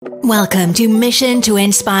Welcome to Mission to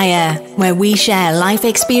Inspire, where we share life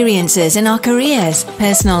experiences in our careers,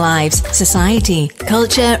 personal lives, society,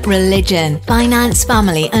 culture, religion, finance,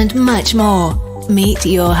 family, and much more. Meet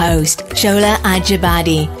your host, Shola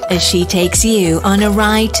Ajibade, as she takes you on a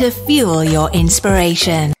ride to fuel your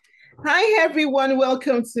inspiration. Hi, everyone.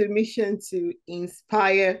 Welcome to Mission to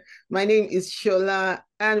Inspire. My name is Shola,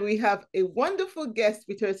 and we have a wonderful guest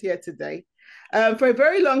with us here today. For a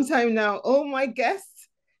very long time now, all my guests,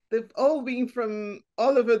 they've all been from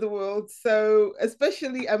all over the world, so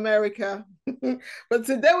especially America. But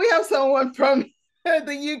today we have someone from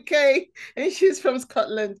the UK, and she's from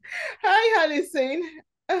Scotland. Hi, Alison.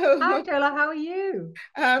 Hi, Shola. How are you?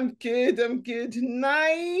 I'm good.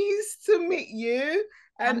 Nice to meet you.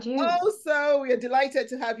 And also, we are delighted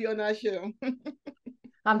to have you on our show.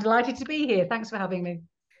 I'm delighted to be here. Thanks for having me.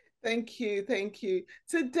 Thank you.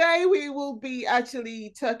 Today, we will be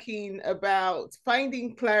actually talking about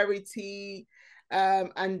finding clarity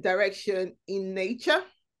and direction in nature.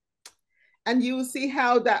 And you will see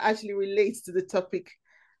how that actually relates to the topic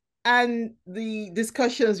and the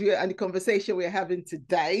discussions and the conversation we're having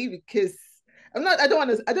today, because I don't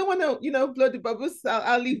want to, blow the bubbles.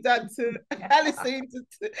 I'll leave that to Alison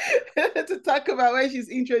to talk about when she's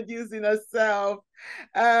introducing herself.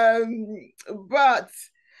 But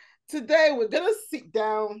today we're gonna sit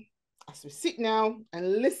down, as we sit now,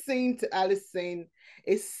 and listen to Alison,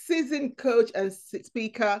 a seasoned coach and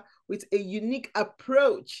speaker with a unique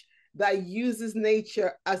approach that uses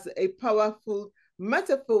nature as a powerful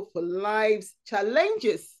metaphor for life's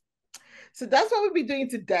challenges. So that's what we'll be doing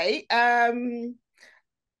today. I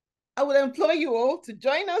would implore you all to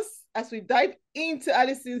join us as we dive into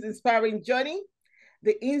Alison's inspiring journey,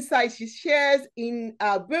 the insights she shares in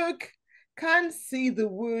our book, Can't See the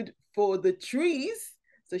Wood for the Trees.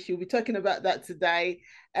 So she'll be talking about that today,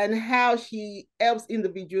 and how she helps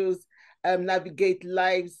individuals navigate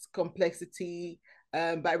life's complexity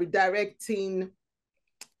by redirecting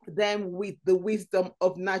them with the wisdom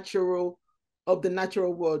of the natural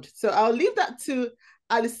world. So I'll leave that to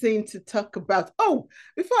Alison to talk about. Oh,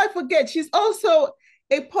 before I forget, she's also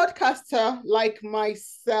a podcaster like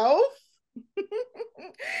myself.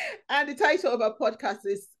 And the title of our podcast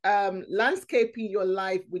is Landscaping Your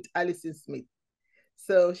Life with Alison Smith.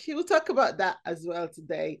 So she will talk about that as well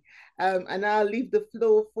today. And I'll leave the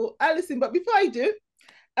floor for Alison. But before I do,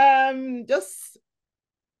 just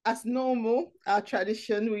as normal, our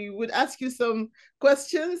tradition, we would ask you some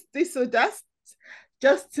questions, this or that,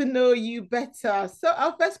 just to know you better. So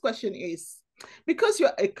our first question is, because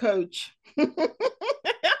you're a coach, and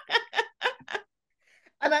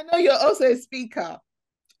I know you're also a speaker,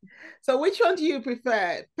 so which one do you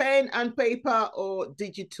prefer, pen and paper or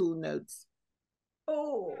digital notes?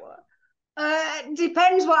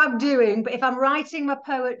 Depends what I'm doing, but if I'm writing my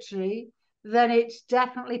poetry, then it's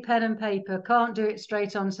definitely pen and paper. Can't do it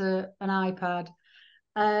straight onto an iPad.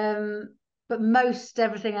 But most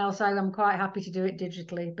everything else, I'm quite happy to do it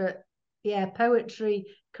digitally. But yeah, poetry,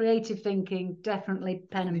 creative thinking, definitely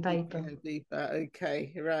pen and paper. Pen and paper.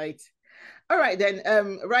 Okay, right. All right then.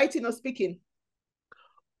 Writing or speaking?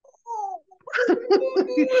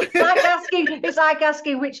 It's like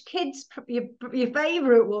asking which kid's your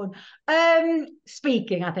favorite one.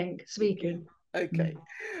 Speaking, I think. Speaking. Okay.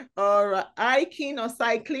 All right. Hiking or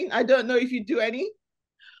cycling? I don't know if you do any.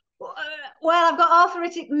 Well, I've got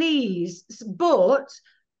arthritic knees, but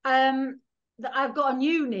I've got a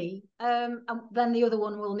new knee, and then the other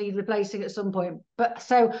one will need replacing at some point. But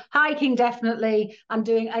so hiking, definitely. I'm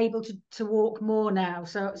able to walk more now.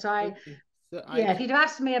 So if you'd have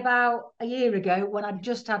asked me about a year ago when I'd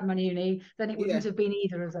just had my new knee, then it wouldn't have been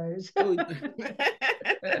either of those.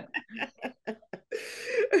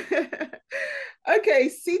 Okay,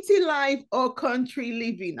 city life or country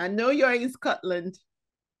living? I know you're in Scotland.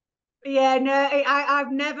 Yeah, no,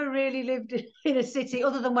 I've never really lived in a city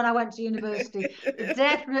other than when I went to university.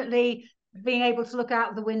 Definitely being able to look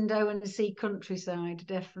out the window and see countryside,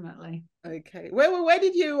 definitely. Okay. Where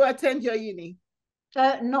did you attend your uni?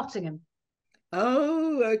 Nottingham.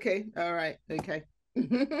 Oh, okay. All right. Okay.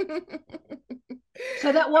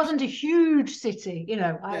 So that wasn't a huge city,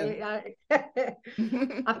 Yeah. I've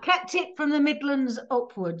kept it from the Midlands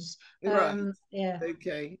upwards. Right. Yeah.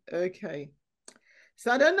 Okay.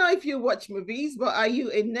 So I don't know if you watch movies, but are you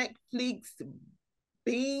a Netflix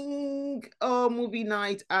Bing or movie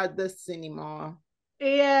night at the cinema?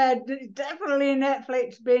 Yeah, definitely a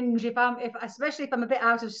Netflix binge. Especially if I'm a bit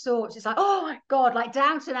out of sorts, it's like, oh my God, like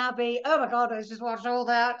Downton Abbey. Oh my God, let's just watch all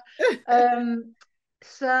that.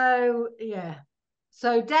 So yeah,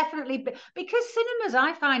 so definitely because cinemas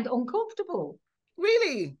I find uncomfortable.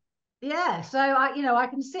 Really? Yeah, so I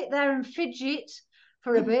can sit there and fidget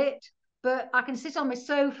for a bit, but I can sit on my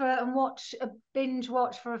sofa and binge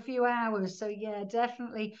watch for a few hours. So yeah,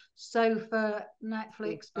 definitely sofa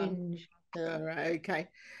Netflix binge. All right, okay.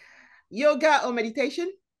 Yoga or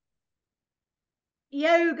meditation?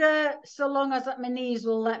 Yoga, so long as my knees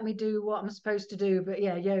will let me do what I'm supposed to do. But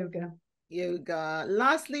yeah, yoga. Yoga.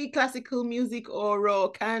 Lastly, classical music or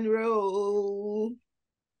rock and roll?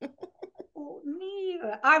 Oh,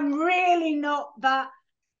 neither. I'm really not that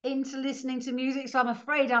into listening to music, so I'm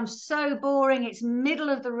afraid I'm so boring. It's middle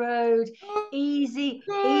of the road, Oh, God. easy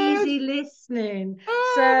listening.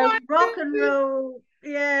 Oh, So my rock and goodness. roll,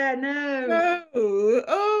 yeah, no. No.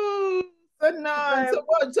 Oh, so none. So So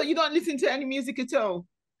what? So you don't listen to any music at all?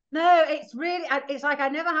 no, it's really, it's like I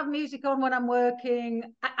never have music on when I'm working.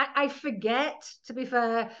 I forget, to be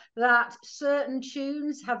fair, that certain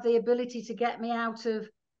tunes have the ability to get me out of.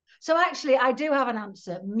 So actually, I do have an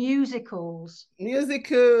answer. Musicals.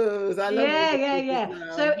 Musicals. I love Yeah, yeah, musicals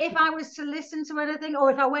yeah. So now. if I was to listen to anything,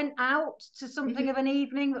 or if I went out to something Mhm. of an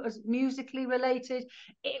evening that was musically related,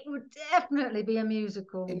 it would definitely be a A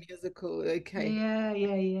musical. musical. Okay. Yeah,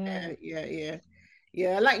 yeah, yeah. Yeah.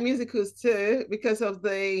 Yeah, I like musicals too because of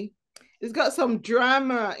it's got some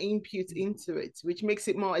drama input into it, which makes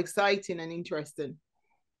it more exciting and interesting.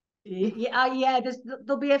 Yeah.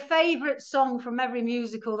 There'll be a favourite song from every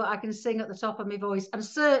musical that I can sing at the top of my voice, and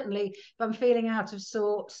certainly if I'm feeling out of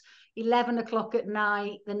sorts, 11 o'clock at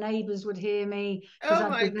night, the neighbours would hear me because Oh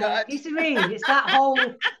I'd be my there. God. You see what I mean? It's that whole,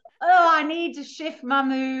 oh, I need to shift my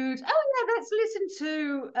mood. Oh yeah, let's listen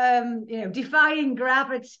to Defying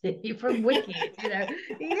Gravity from Wicked.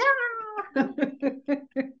 Yeah.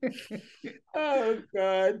 Oh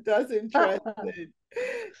God, that's interesting.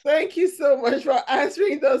 Thank you so much for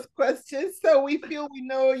answering those questions. So we feel we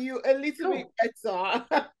know you a little bit Cool.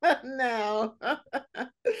 better now.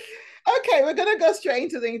 Okay, we're gonna go straight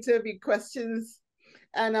into the interview questions.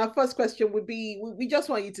 And our first question would be, we just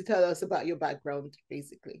want you to tell us about your background,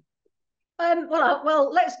 basically.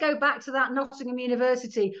 Well, let's go back to that Nottingham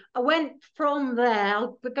University. I went from there,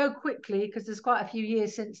 I'll go quickly because there's quite a few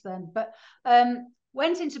years since then, but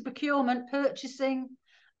went into procurement, purchasing,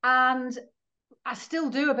 and I still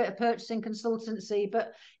do a bit of purchasing consultancy.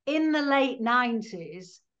 But in the late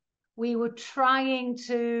 90s, we were trying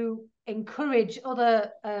to encourage other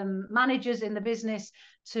managers in the business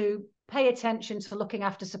to pay attention to looking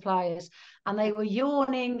after suppliers, and they were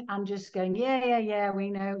yawning and just going, yeah, we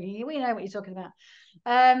know what you're talking about,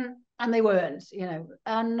 and they weren't,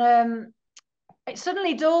 and it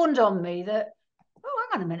suddenly dawned on me that, oh,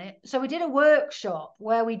 hang on a minute. So we did a workshop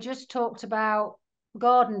where we just talked about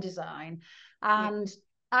garden design Yeah. and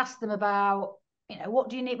asked them about, what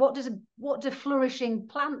do you need? What do flourishing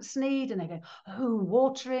plants need? And they go, oh,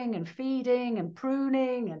 watering and feeding and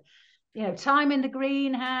pruning and, time in the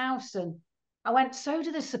greenhouse. And I went, so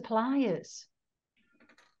do the suppliers.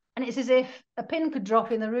 And it's as if a pin could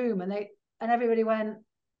drop in the room and everybody went,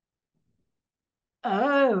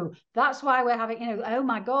 oh, that's why we're having, oh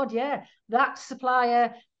my God, yeah, that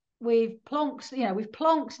supplier, we've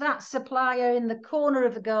plonked that supplier in the corner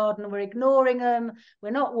of the garden. We're ignoring them.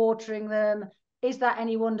 We're not watering them. Is that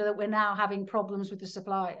any wonder that we're now having problems with the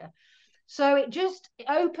supplier? So it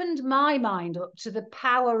opened my mind up to the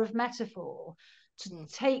power of metaphor to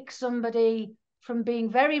take somebody from being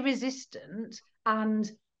very resistant and,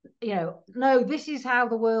 no, this is how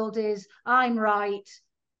the world is. I'm right.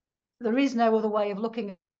 There is no other way of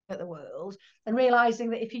looking at the world, and realizing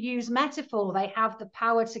that if you use metaphor, they have the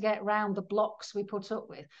power to get around the blocks we put up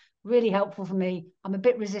with. Really helpful for me. I'm a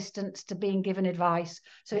bit resistant to being given advice.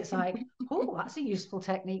 So it's like, oh, that's a useful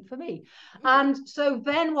technique for me. And so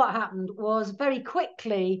then what happened was very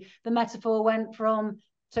quickly, the metaphor went from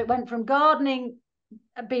gardening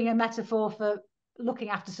being a metaphor for looking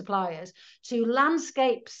after suppliers to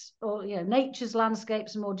landscapes, or nature's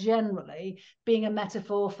landscapes more generally, being a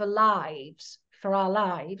metaphor for our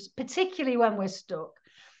lives, particularly when we're stuck.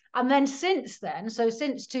 And then since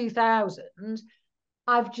 2000,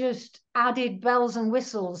 I've just added bells and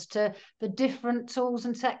whistles to the different tools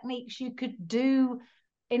and techniques you could do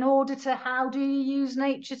in order to, how do you use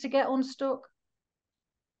nature to get unstuck,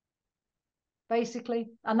 basically.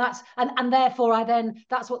 And therefore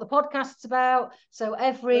that's what the podcast's about. So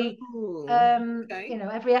every Okay.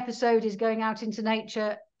 every episode is going out into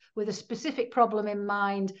nature with a specific problem in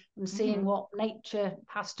mind and seeing what nature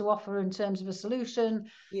has to offer in terms of a solution.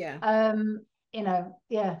 Yeah.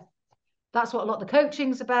 Yeah, that's what a lot of the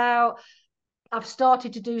coaching's about. I've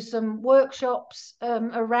started to do some workshops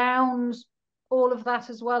around all of that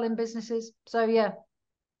as well in businesses. So yeah.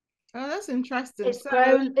 Oh, that's interesting.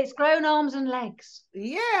 It's grown arms and legs.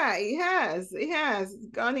 Yeah, it has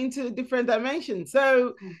gone into different dimensions.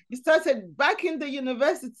 So you started back in the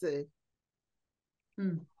university.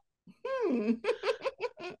 Mm. Hmm.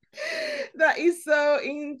 That is so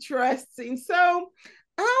interesting. So,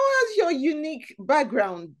 how has your unique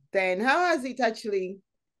background then? How has it actually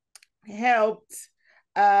helped?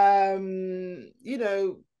 You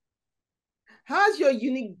know, how has your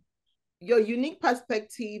unique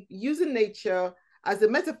perspective using nature as a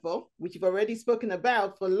metaphor, which you've already spoken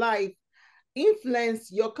about for life,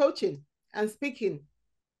 influenced your coaching and speaking?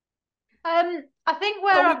 I think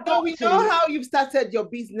where So we I've know, got we know to, how you've started your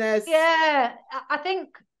business. yeah, I think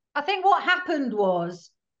what happened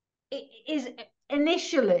was it is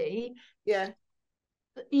initially Yeah.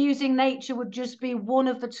 using nature would just be one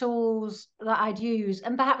of the tools that I'd use,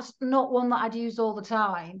 and perhaps not one that I'd use all the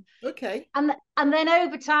time. Okay. And then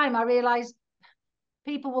over time, I realized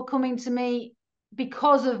people were coming to me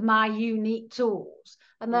because of my unique tools,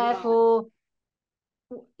 and Right. therefore,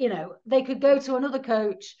 they could go to another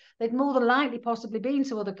coach. They'd more than likely possibly been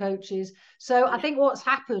to other coaches. So I think what's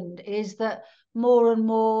happened is that more and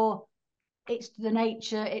more it's the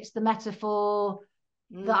nature, it's the metaphor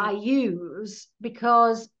that I use,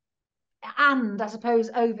 because, and I suppose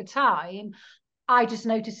over time, I just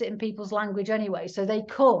notice it in people's language anyway. So they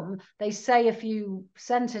come, they say a few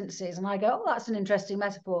sentences, and I go, oh, that's an interesting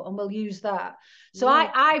metaphor, and we'll use that. So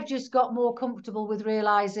Right. I've just got more comfortable with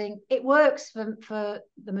realizing it works for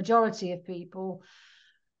the majority of people,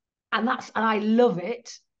 and I love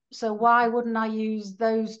it. So why wouldn't I use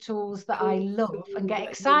those tools that I Those love and tools get that you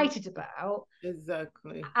excited about?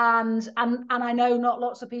 exactly. And I know not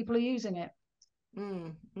lots of people are using it.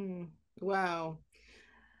 Mm, mm. Wow.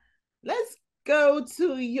 Let's go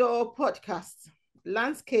to your podcast,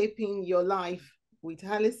 Landscaping Your Life with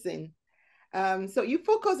Alison. So you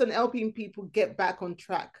focus on helping people get back on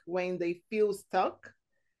track when they feel stuck.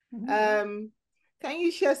 Mm-hmm. Can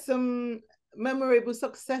you share some memorable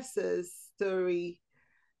successes story?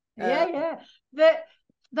 Yeah, yeah. The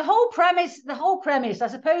the whole premise, I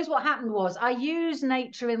suppose what happened was I use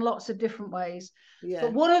nature in lots of different ways. Yeah.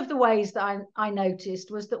 But one of the ways that I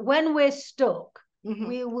noticed was that when we're stuck, Mm-hmm.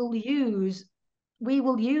 we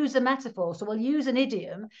will use a metaphor. So we'll use an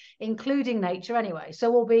idiom, including nature anyway.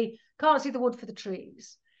 So we'll be can't see the wood for the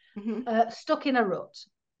trees, Mm-hmm. stuck in a rut,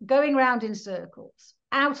 going round in circles,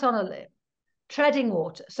 out on a limb, treading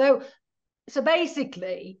water. So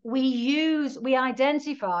basically we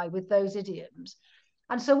identify with those idioms.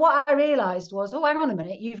 And so what I realized was, oh, hang on a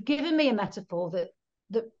minute, you've given me a metaphor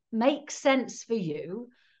that makes sense for you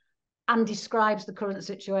and describes the current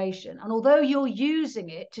situation. And although you're using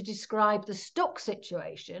it to describe the stuck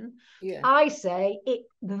situation, Yeah. I say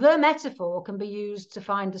the metaphor can be used to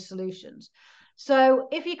find the solutions. So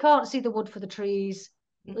if you can't see the wood for the trees,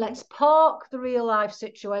 Mm-hmm. let's park the real life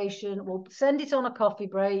situation. We'll send it on a coffee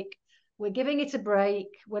break. We're giving it a break.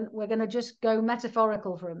 We're going to just go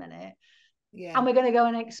metaphorical for a minute, Yeah. and we're going to go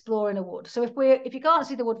and explore in a wood. So if you can't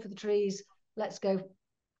see the wood for the trees, let's go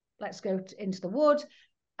into the wood.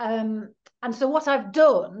 And so what I've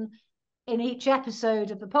done in each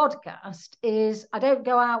episode of the podcast is I don't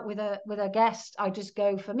go out with a guest. I just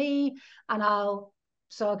go for me, and I'll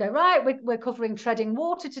go, right, we're covering treading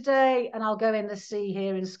water today, and I'll go in the sea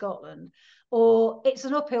here in Scotland. Or it's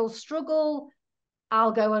an uphill struggle,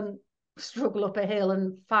 I'll go and struggle up a hill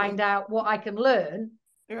and find out what I can learn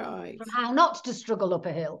Right. from how not to struggle up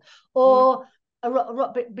a hill. Mm. Or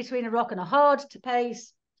between a rock and a hard to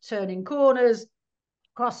pace, turning corners,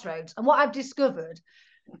 crossroads. And what I've discovered,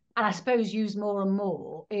 and I suppose use more and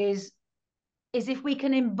more, is if we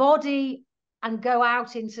can embody and go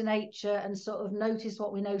out into nature and sort of notice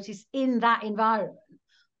what we notice in that environment,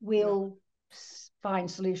 we'll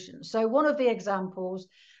find solutions. So one of the examples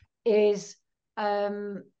is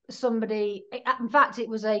somebody, in fact, it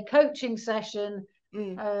was a coaching session.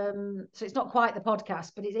 So it's not quite the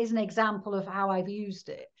podcast, but it is an example of how I've used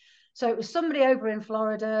it. So it was somebody over in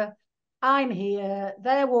Florida. I'm here,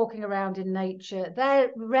 they're walking around in nature,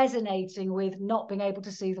 they're resonating with not being able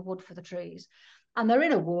to see the wood for the trees. And they're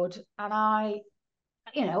in a wood, and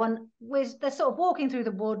they're sort of walking through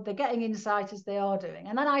the wood, they're getting insight as they are doing.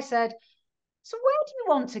 And then I said, so where do you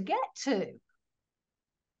want to get to?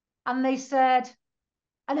 And they said,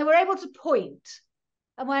 and they were able to point,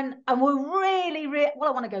 and we're really, really,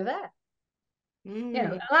 well, I want to go there.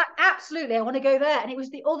 Absolutely, I want to go there. And it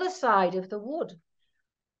was the other side of the wood.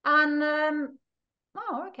 And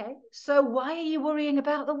oh, okay. So why are you worrying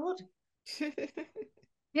about the wood?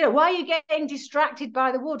 Why are you getting distracted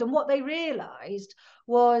by the wood? And what they realized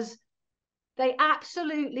was they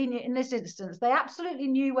absolutely knew, in this instance, they absolutely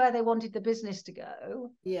knew where they wanted the business to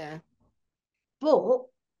go. Yeah. But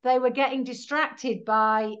they were getting distracted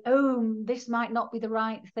by, oh, this might not be the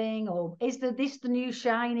right thing, or is this the new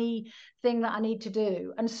shiny thing that I need to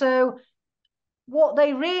do? And so what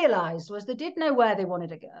they realized was they did know where they wanted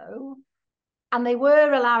to go, and they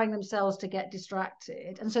were allowing themselves to get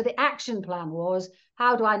distracted. And so the action plan was,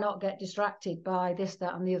 how do I not get distracted by this,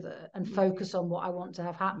 that, and the other, and focus on what I want to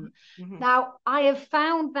have happen? Now, I have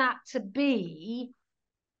found that to be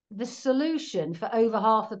the solution for over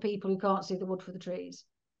half the people who can't see the wood for the trees.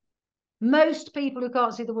 Most people who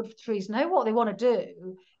can't see the wood for the trees know what they want to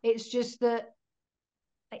do. It's just that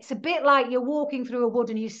it's a bit like you're walking through a wood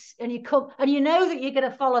and you come and you know that you're going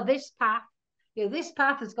to follow this path. You know, this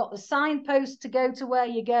path has got the signpost to go to where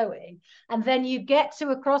you're going, and then you get to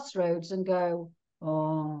a crossroads and go,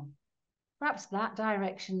 oh, perhaps that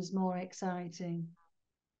direction's more exciting.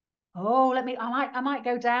 Oh, I might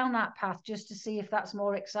go down that path just to see if that's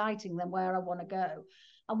more exciting than where I want to go.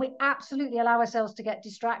 And we absolutely allow ourselves to get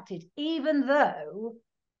distracted, even though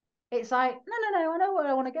it's like, no, I know where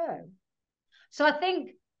I want to go. So I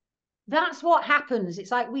think that's what happens.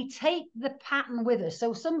 It's like we take the pattern with us.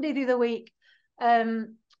 So somebody the other week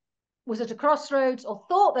was at a crossroads, or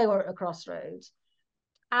thought they were at a crossroads.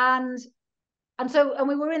 And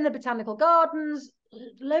we were in the botanical gardens,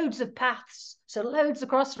 loads of paths, so loads of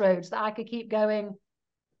crossroads that I could keep going.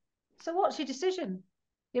 So what's your decision?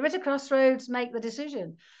 You're at a crossroads, make the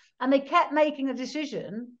decision. And they kept making the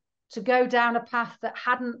decision to go down a path that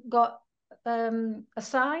hadn't got a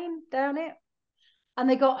sign down it. And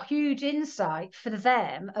they got huge insight for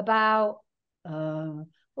them about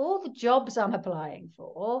all the jobs I'm applying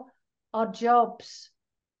for are jobs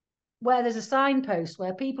where there's a signpost,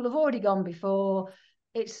 where people have already gone before.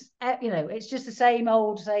 It's, it's just the same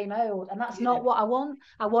old, and that's not what I want.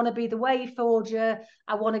 I want to be the way forger.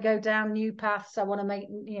 I want to go down new paths. I want to make,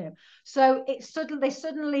 So they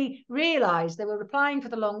suddenly realized they were applying for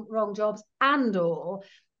the wrong jobs, and or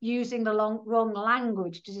using the wrong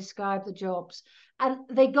language to describe the jobs. And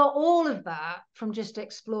they got all of that from just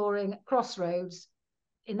exploring crossroads,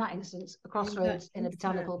 in that instance, a crossroads in the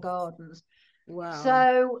botanical gardens. Wow.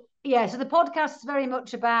 So, so the podcast is very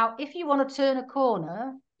much about, if you want to turn a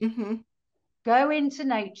corner, go into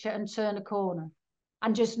nature and turn a corner.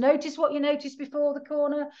 And just notice what you notice before the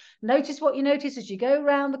corner. Notice what you notice as you go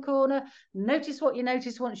around the corner. Notice what you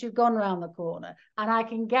notice once you've gone around the corner. And I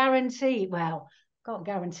can guarantee, well, can't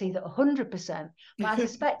guarantee that 100%, but I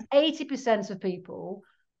suspect 80% of people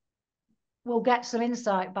will get some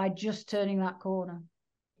insight by just turning that corner.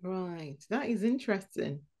 Right. That is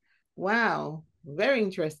interesting. Wow. Very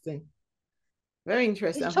interesting. Very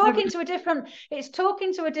interesting. It's talking to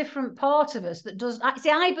a different part of us that does. See,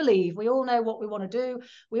 I believe we all know what we want to do.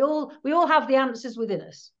 We all have the answers within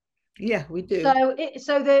us. Yeah, we do.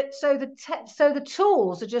 So the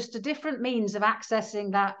tools are just a different means of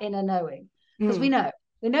accessing that inner knowing, because we know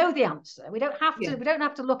the answer. We don't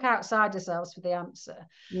have to look outside ourselves for the answer.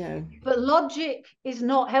 No. But logic is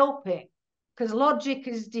not helping, because logic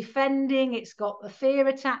is defending. It's got a fear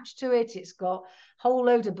attached to it. It's got a whole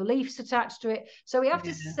load of beliefs attached to it. So we have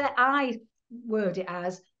to I word it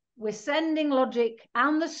as, we're sending logic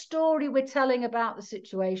and the story we're telling about the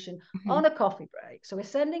situation on a coffee break. So we're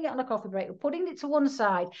sending it on a coffee break. We're putting it to one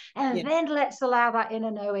side, and then let's allow that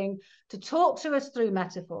inner knowing to talk to us through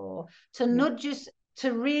metaphor, to nudge us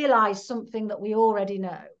to realize something that we already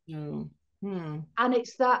know. And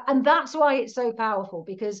that's why it's so powerful,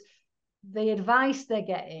 because the advice they're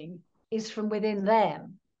getting is from within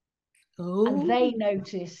them. And they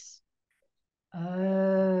notice,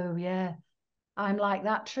 oh yeah, I'm like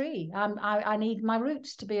that tree. I need my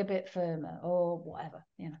roots to be a bit firmer, or whatever,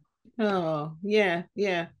 Oh, yeah.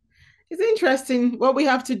 It's interesting what we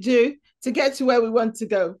have to do to get to where we want to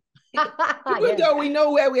go. Even though we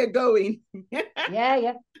know where we're going.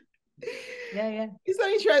 Yeah. It's so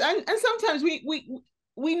interesting. And sometimes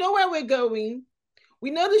we know where we're going.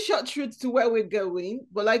 We know the short route to where we're going.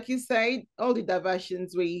 But like you said, all the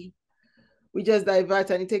diversions, we just divert,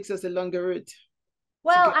 and it takes us a longer route.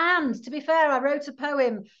 Well, and to be fair, I wrote a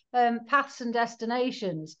poem, Paths and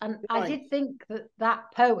Destinations, and I did think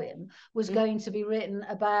that poem was going to be written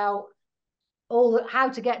about how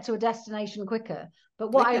to get to a destination quicker.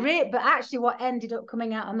 But what actually what ended up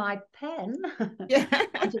coming out of my pen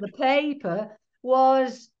onto the paper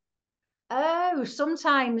was,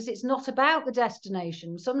 sometimes it's not about the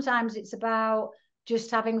destination. Sometimes it's about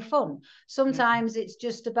just having fun. Sometimes it's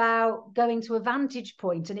just about going to a vantage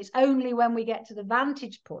point, and it's only when we get to the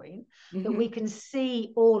vantage point that we can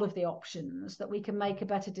see all of the options, that we can make a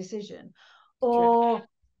better decision. Or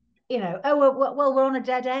you know, oh, well, we're on a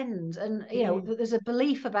dead end. And, you know, there's a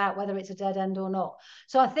belief about whether it's a dead end or not.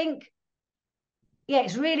 So I think, yeah,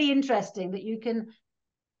 it's really interesting that you can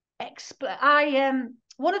explain.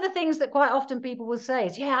 One of the things that quite often people will say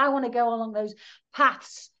is, yeah, I want to go along those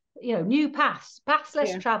paths, you know, new paths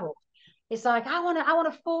less traveled. It's like, I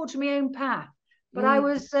want to forge my own path. But I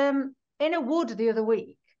was in a wood the other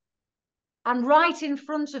week, and right in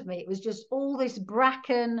front of me, it was just all this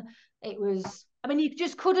bracken. It was, I mean, you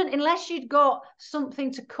just couldn't, unless you'd got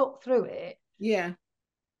something to cut through it. Yeah.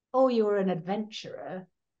 Or you were an adventurer.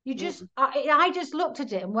 You just, I just looked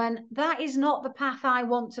at it and went, that is not the path I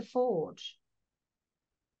want to forge.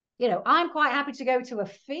 You know, I'm quite happy to go to a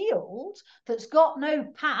field that's got no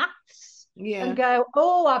paths and go,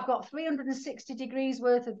 oh, I've got 360 degrees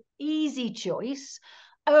worth of easy choice.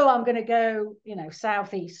 Oh, I'm going to go, you know,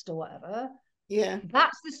 southeast or whatever. Yeah.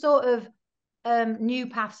 That's the sort of new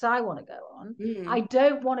paths I want to go on. I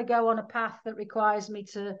don't want to go on a path that requires me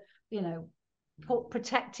to, you know, put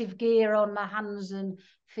protective gear on my hands and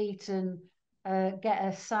feet and get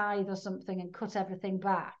a scythe or something and cut everything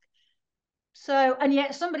back. So, and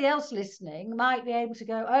yet somebody else listening might be able to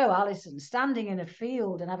go, oh, Alison, standing in a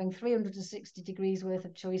field and having 360 degrees worth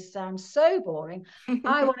of choice sounds so boring.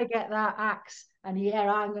 I want to get that axe, and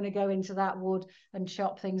yeah, I'm going to go into that wood and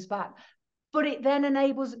chop things back. But it then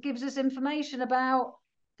gives us information about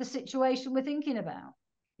the situation we're thinking about.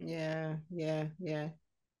 Yeah.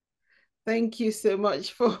 Thank you so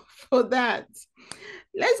much for that.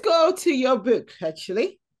 Let's go to your book,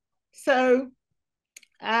 actually. So,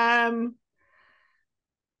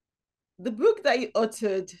 the book that you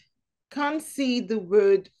authored, Can't See the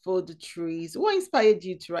Wood for the Trees. What inspired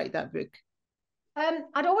you to write that book?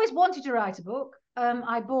 I'd always wanted to write a book.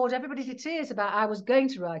 I bored everybody to tears about I was going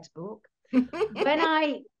to write a book.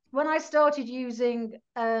 When I started using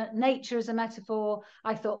nature as a metaphor,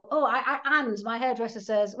 I thought, and my hairdresser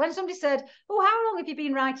says, when somebody said, oh, how long have you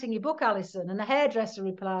been writing your book, Alison? And the hairdresser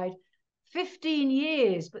replied, 15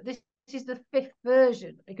 years, but this is the 5th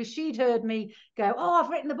version, because she'd heard me go, oh, I've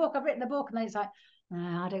written the book. And then it's like,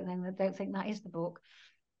 no, I don't think that is the book.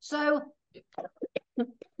 So,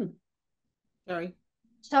 sorry.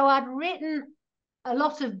 So I'd written a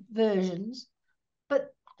lot of versions,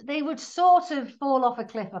 but they would sort of fall off a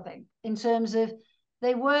cliff, I think, in terms of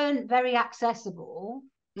they weren't very accessible.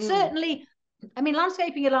 Certainly, I mean,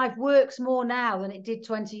 Landscaping Your Life works more now than it did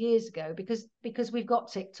 20 years ago because we've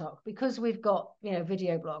got TikTok, because we've got, you know,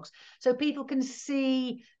 video blogs. So people can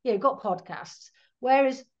see, you know, got podcasts.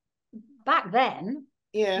 Whereas back then,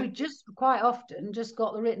 we just quite often just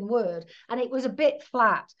got the written word, and it was a bit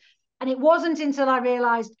flat. And it wasn't until I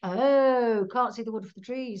realized, oh, can't see the wood for the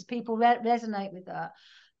trees. People resonate with that.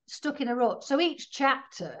 Stuck in a rut. So each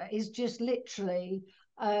chapter is just literally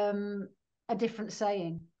a different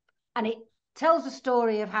saying. And it tells a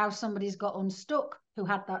story of how somebody's got unstuck who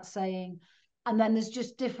had that saying. And then there's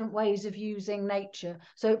just different ways of using nature.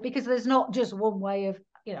 So because there's not just one way of,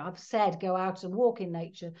 you know, I've said go out and walk in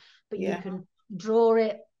nature, but you can draw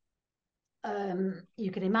it.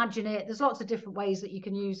 You can imagine it. There's lots of different ways that you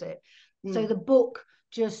can use it. So the book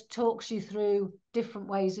just talks you through different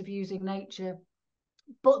ways of using nature.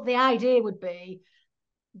 But the idea would be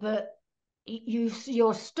that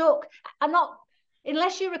you're stuck, and not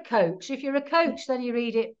unless you're a coach. If you're a coach, then you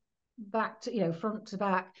read it back to, you know, front to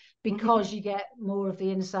back, because you get more of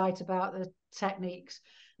the insight about the techniques.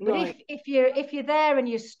 But if you're there and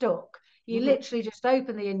you're stuck, you literally just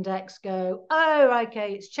open the index, go, oh,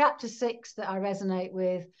 okay, it's chapter 6 that I resonate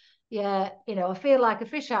with. Yeah, you know, I feel like a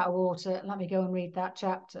fish out of water. Let me go and read that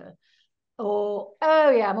chapter. Or,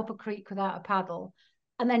 oh yeah, I'm up a creek without a paddle.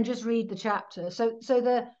 And then just read the chapter. So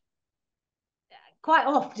quite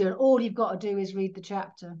often all you've got to do is read the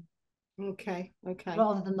chapter. Okay.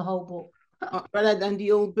 Rather than the whole book. Rather than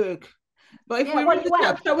the old book. But if we read the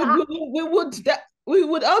chapter, we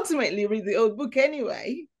would ultimately read the old book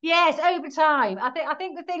anyway. Yes, over time. I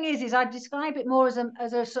think the thing is I describe it more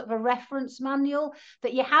as a sort of a reference manual,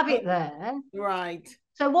 that you have it there. Right.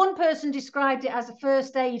 So one person described it as a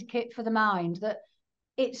first aid kit for the mind, that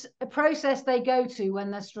it's a process they go to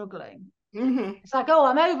when they're struggling. It's like, oh,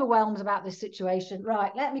 I'm overwhelmed about this situation.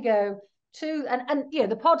 Right, let me go to, and you know,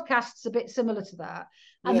 the podcast's a bit similar to that.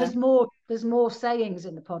 And there's more sayings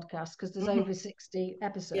in the podcast because there's over 60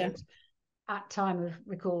 episodes at time of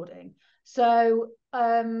recording. So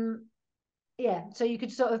so you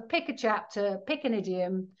could sort of pick a chapter, pick an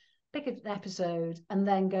idiom, pick an episode, and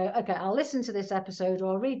then go, okay, I'll listen to this episode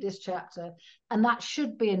or I'll read this chapter, and that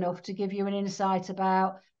should be enough to give you an insight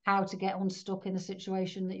about how to get unstuck in the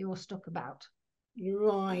situation that you're stuck about.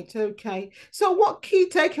 Right. Okay. So what key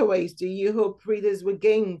takeaways do you hope readers will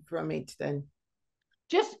gain from it then?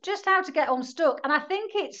 Just how to get unstuck. And I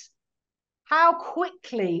think it's how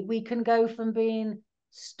quickly we can go from being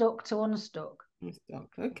stuck to unstuck.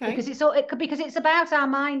 Okay. Because it's about our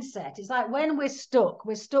mindset. It's like when we're stuck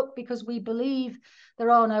because we believe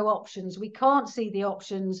there are no options. We can't see the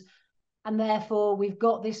options, and therefore we've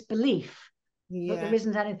got this belief that there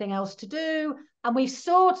isn't anything else to do. And we've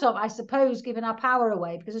sort of, I suppose, given our power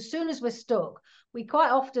away, because as soon as we're stuck, we quite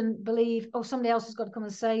often believe, oh, somebody else has got to come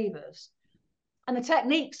and save us. And the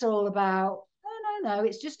techniques are all about, no,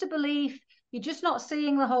 it's just a belief. You're just not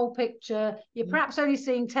seeing the whole picture. You're perhaps only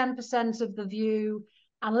seeing 10% of the view.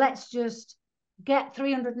 And let's just get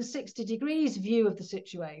 360 degrees view of the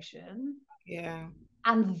situation. Yeah.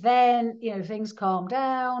 And then, things calm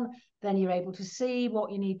down. Then you're able to see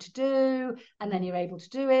what you need to do. And then you're able to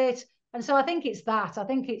do it. And so I think it's that. I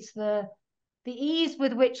think it's the ease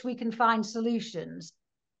with which we can find solutions,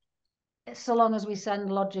 so long as we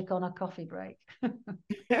send logic on a coffee break.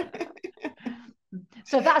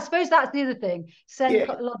 So I suppose that's the other thing. Send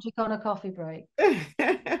logic on a coffee break.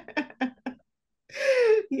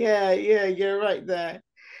 Yeah, you're right there.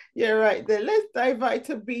 Let's dive right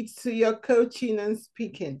a bit to your coaching and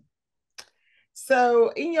speaking. So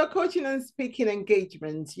in your coaching and speaking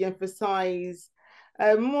engagements, you emphasize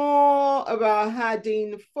more about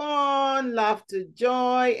adding fun, laughter,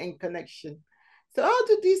 joy, and connection. So how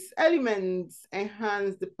do these elements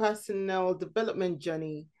enhance the personal development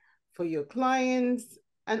journey for your clients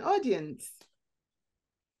and audience?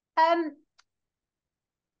 Well,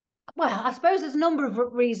 I suppose there's a number of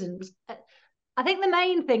reasons. I think the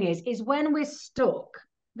main thing is when we're stuck,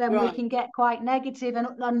 then we can get quite negative and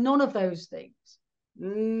none of those things.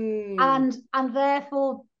 And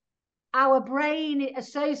therefore our brain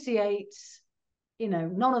associates,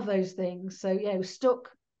 none of those things. So, stuck,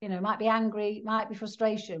 might be angry, might be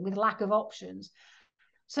frustration with lack of options.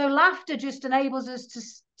 So laughter just enables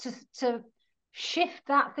us to shift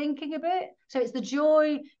that thinking a bit. So it's the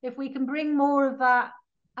joy. If we can bring more of that,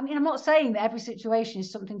 I mean, I'm not saying that every situation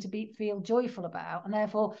is something to feel joyful about, and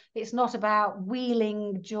therefore it's not about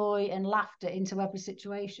wheeling joy and laughter into every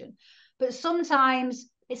situation. But sometimes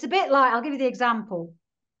it's a bit like, I'll give you the example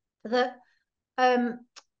that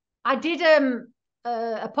I did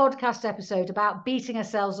a podcast episode about beating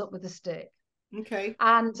ourselves up with a stick. Okay.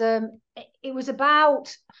 And it was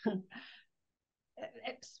about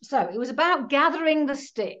it was about gathering the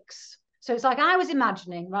sticks. So it's like I was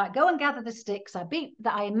imagining, right, go and gather the sticks I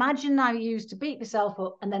imagine I used to beat myself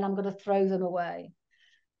up, and then I'm going to throw them away.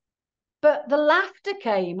 But the laughter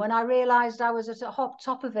came when I realized I was at the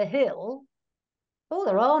top of a hill. Oh,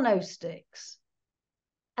 there are no sticks.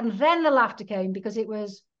 And then the laughter came because it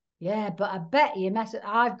was, yeah, but I bet you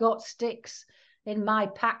I've got sticks in my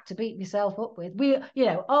pack to beat myself up with.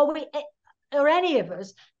 Are any of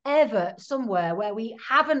us ever somewhere where we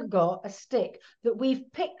haven't got a stick that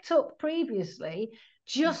we've picked up previously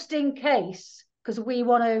just in case, because we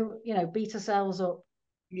want to, beat ourselves up?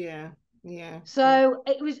 Yeah. So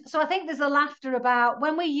I think there's a laughter about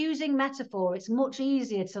when we're using metaphor, it's much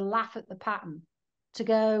easier to laugh at the pattern, to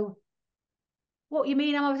go, what you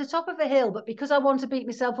mean? I'm at the top of a hill, but because I want to beat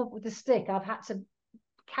myself up with a stick, I've had to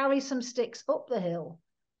carry some sticks up the hill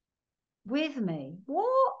with me.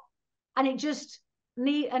 What? And it just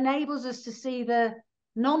enables us to see the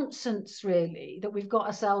nonsense, really, that we've got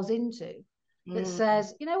ourselves into, that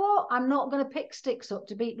says, you know what? I'm not going to pick sticks up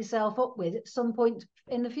to beat myself up with at some point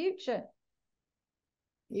in the future.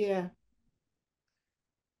 Yeah.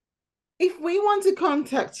 If we want to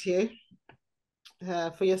contact you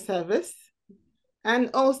for your service and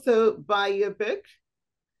also buy your book,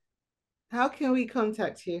 how can we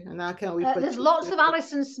contact you, and how can we? There's lots of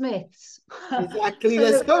Alison Smiths. Exactly.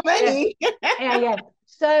 There's so many. Yeah.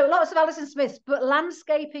 So lots of Alison Smiths, but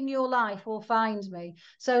Landscaping Your Life will find me.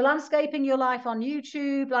 So Landscaping Your Life on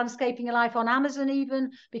YouTube, Landscaping Your Life on Amazon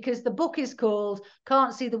even, because the book is called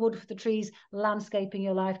Can't See the Wood for the Trees, Landscaping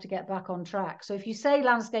Your Life to Get Back on Track. So if you say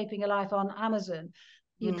Landscaping Your Life on Amazon,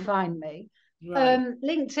 you'd find me. Right.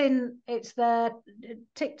 LinkedIn, it's there.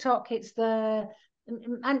 TikTok, it's there.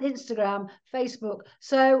 And Instagram, Facebook.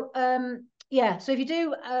 So so if you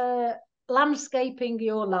do Landscaping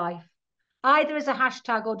Your Life, either as a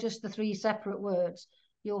hashtag or just the 3 separate words,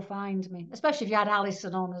 you'll find me, especially if you had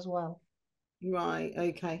Alison on as well. Right.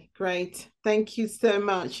 Okay, great. Thank you so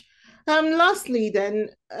much. Lastly then,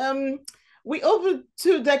 with over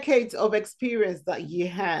 2 decades of experience that you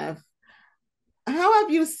have, how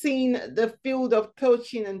have you seen the field of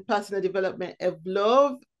coaching and personal development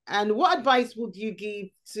evolve? And what advice would you give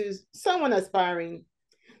to someone aspiring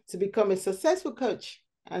to become a successful coach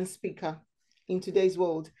and speaker in today's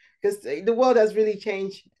world? Because the world has really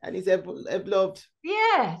changed and it's evolved.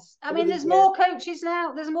 Yes. I mean, there's more coaches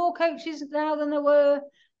now. There's more coaches now than there were.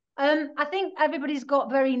 I think everybody's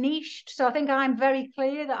got very niched. So I think I'm very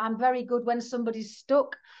clear that I'm very good when somebody's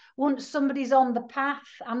stuck. Once somebody's on the path,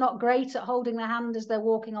 I'm not great at holding their hand as they're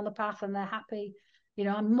walking on the path and they're happy. You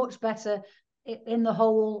know, I'm much better in the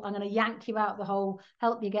hole. I'm going to yank you out of the hole,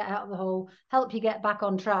 help you get out of the hole, help you get back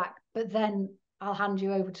on track. But then I'll hand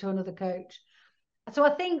you over to another coach. So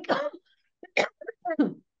I think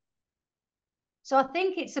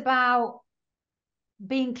it's about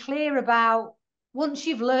being clear about, once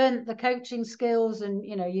you've learned the coaching skills and,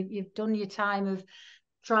 you know, you've done your time of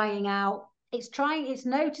trying out, it's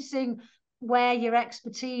noticing where your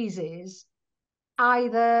expertise is,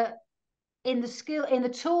 either in the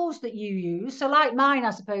tools that you use. So like mine,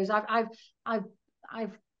 I suppose I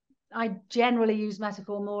generally use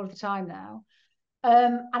metaphor more of the time now.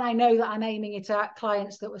 And I know that I'm aiming it at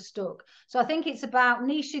clients that were stuck. So I think it's about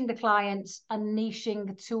niching the clients and niching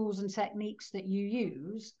the tools and techniques that you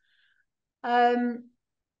use, and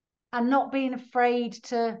not being afraid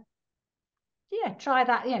to, try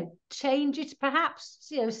that, change it perhaps,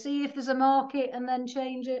 see if there's a market and then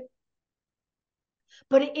change it.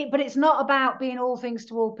 But it's not about being all things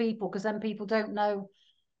to all people, because then people don't know,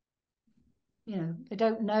 they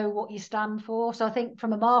don't know what you stand for. So I think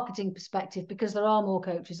from a marketing perspective, because there are more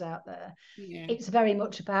coaches out there, it's very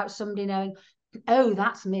much about somebody knowing, oh,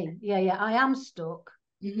 that's me. Yeah, I am stuck.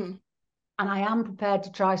 Mm-hmm. And I am prepared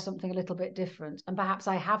to try something a little bit different. And perhaps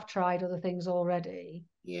I have tried other things already.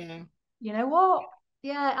 Yeah. You know what?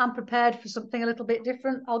 Yeah, I'm prepared for something a little bit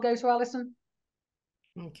different. I'll go to Alison.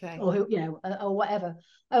 Okay. Or, or whatever.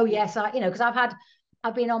 Oh, yes. Because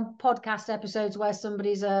I've been on podcast episodes where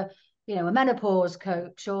somebody's a menopause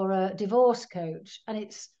coach or a divorce coach, and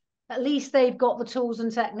it's, at least they've got the tools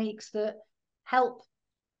and techniques that help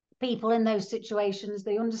people in those situations.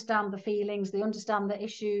 They understand the feelings, they understand the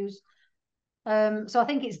issues. So I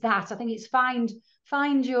think it's that. I think it's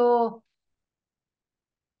find your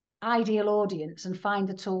ideal audience and find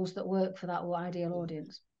the tools that work for that ideal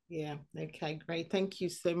audience. Yeah. Okay, great. Thank you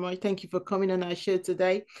so much. Thank you for coming on our show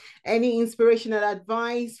today. Any inspirational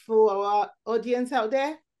advice for our audience out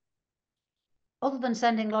there? Other than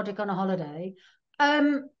sending Logic on a holiday,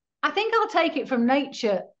 I think I'll take it from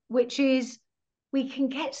nature, which is, we can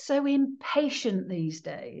get so impatient these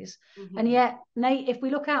days. Mm-hmm. And yet, if we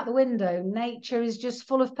look out the window, nature is just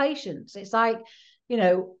full of patience. It's like,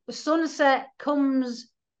 the sunset comes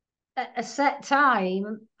at a set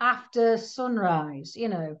time after sunrise,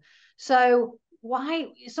 So why,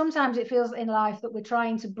 sometimes it feels in life that we're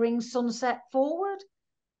trying to bring sunset forward.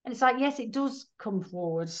 And it's like, yes, it does come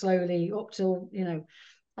forward slowly up till,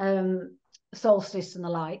 solstice and the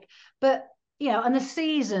like. But, and the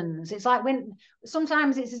seasons, it's like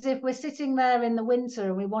sometimes it's as if we're sitting there in the winter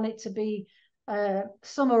and we want it to be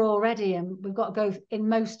summer already, and we've got to go, in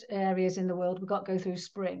most areas in the world, we've got to go through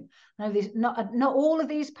spring. Now, not all of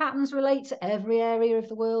these patterns relate to every area of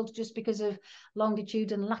the world, just because of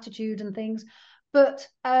longitude and latitude and things. But,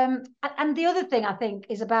 and the other thing I think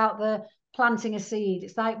is about the planting a seed.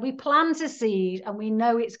 It's like we plant a seed and we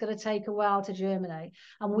know it's going to take a while to germinate,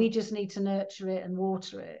 and we just need to nurture it and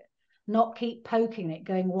water it, not keep poking it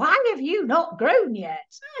going, why have you not grown yet?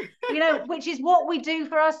 Which is what we do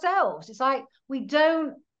for ourselves. It's like we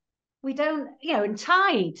don't, and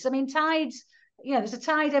tides, tides, there's a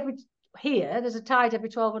tide every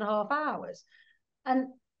 12 and a half hours.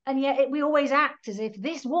 And yet we always act as if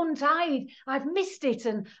this one tide, I've missed it,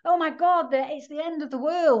 and oh my God, it's the end of the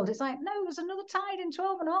world. It's like, no, there's another tide in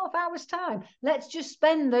 12 and a half hours time. Let's just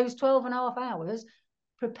spend those 12 and a half hours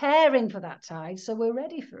preparing for that tide so we're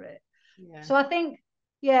ready for it. Yeah. So I think,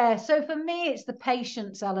 so for me, it's the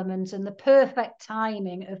patience element and the perfect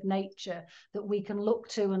timing of nature that we can look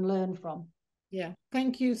to and learn from. Yeah,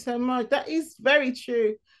 thank you so much. That is very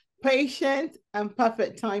true. Patient and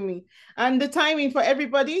perfect timing. And the timing for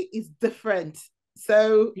everybody is different.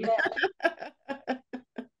 So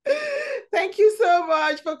thank you so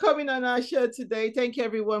much for coming on our show today. Thank you,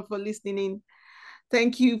 everyone, for listening in.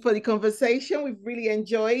 Thank you for the conversation. We've really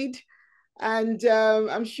enjoyed. And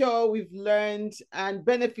I'm sure we've learned and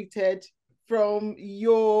benefited from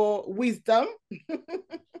your wisdom.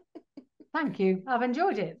 Thank you. I've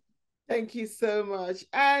enjoyed it. Thank you so much.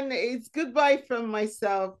 And it's goodbye from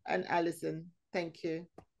myself and Alison. Thank you.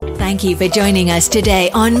 Thank you for joining us today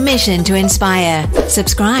on Mission to Inspire.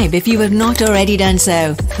 Subscribe if you have not already done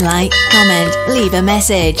so. Like, comment, leave a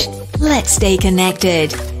message. Let's stay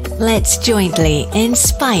connected. Let's jointly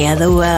inspire the world.